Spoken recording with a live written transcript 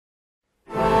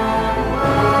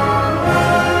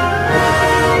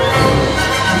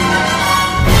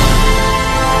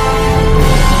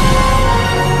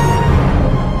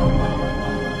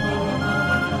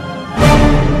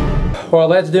while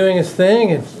that's doing its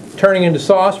thing and turning into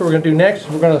sauce, what we're going to do next is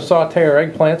we're going to saute our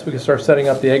eggplants so we can start setting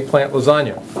up the eggplant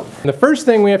lasagna. And the first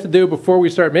thing we have to do before we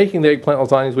start making the eggplant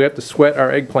lasagna is we have to sweat our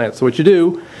eggplants. So what you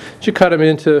do is you cut them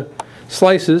into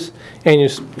slices and you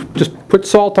just put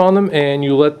salt on them and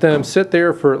you let them sit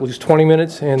there for at least 20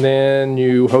 minutes and then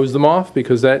you hose them off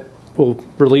because that will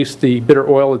release the bitter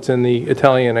oil that's in the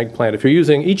Italian eggplant. If you're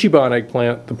using Ichiban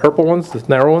eggplant, the purple ones, the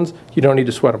narrow ones, you don't need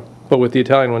to sweat them. But with the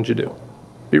Italian ones you do.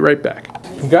 Be right back.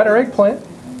 We've got our eggplant.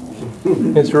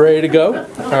 It's ready to go.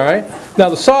 Alright. Now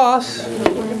the sauce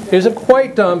isn't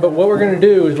quite done, but what we're going to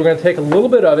do is we're going to take a little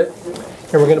bit of it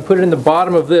and we're going to put it in the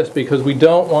bottom of this because we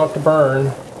don't want to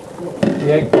burn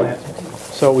the eggplant.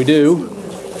 So what we do,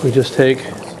 we just take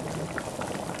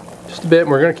just a bit and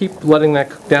we're going to keep letting that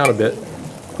cook down a bit.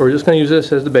 We're just going to use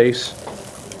this as the base.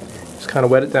 Just kind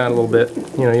of wet it down a little bit.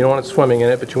 You know, you don't want it swimming in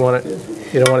it, but you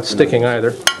don't want it sticking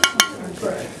either.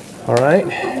 Alright,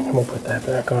 and we'll put that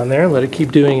back on there, let it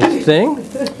keep doing its thing.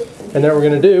 And then what we're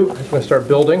going to do is we're going to start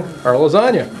building our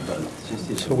lasagna.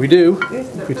 So what we do,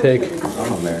 we take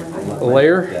a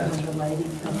layer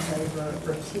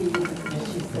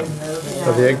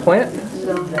of the eggplant.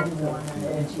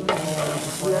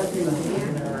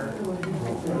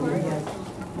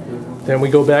 Then we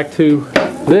go back to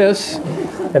this,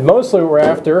 and mostly what we're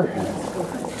after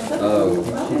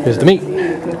is the meat.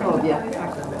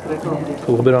 Put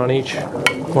a little bit on each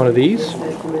one of these.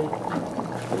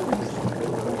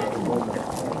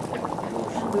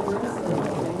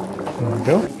 There we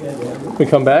go. We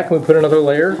come back and we put another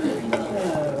layer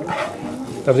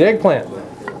of the eggplant.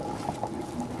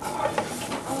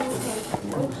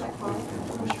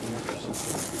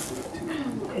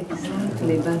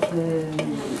 Exactly, but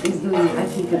it's doing, I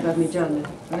think, a parmigiano.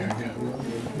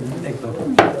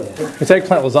 It's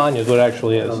eggplant lasagna is what it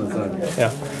actually is.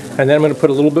 Yeah. And then I'm going to put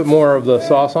a little bit more of the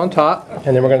sauce on top,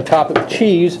 and then we're going to top it with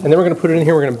cheese, and then we're going to put it in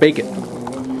here, we're going to bake it.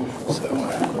 So,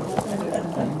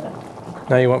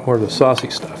 now you want more of the saucy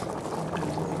stuff.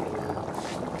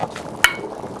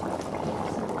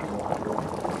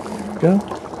 There we go.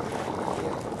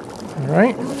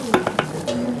 Alright.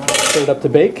 Put it up to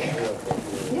bake.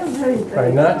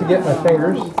 Try not to get my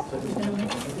fingers.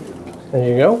 There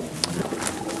you go.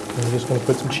 I'm just going to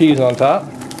put some cheese on top.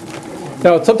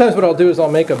 Now, sometimes what I'll do is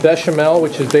I'll make a bechamel,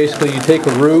 which is basically you take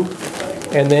a roux,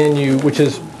 and then which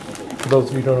is, for those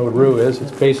of you who don't know what roux is,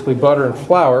 it's basically butter and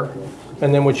flour,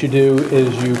 and then what you do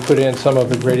is you put in some of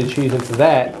the grated cheese into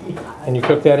that, and you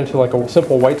cook that into like a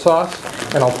simple white sauce,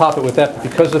 and I'll top it with that. But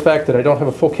because of the fact that I don't have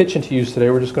a full kitchen to use today,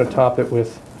 we're just going to top it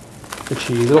with the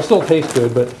cheese. It'll still taste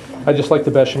good, but I just like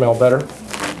the bechamel better.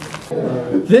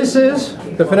 This is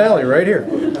the finale right here,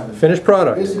 the finished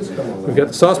product. We've got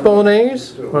the sauce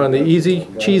bolognese on the easy,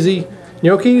 cheesy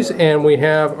gnocchis, and we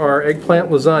have our eggplant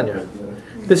lasagna.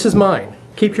 This is mine.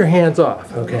 Keep your hands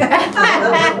off, okay?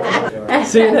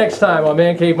 See you next time on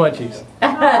Man Cave Munchies.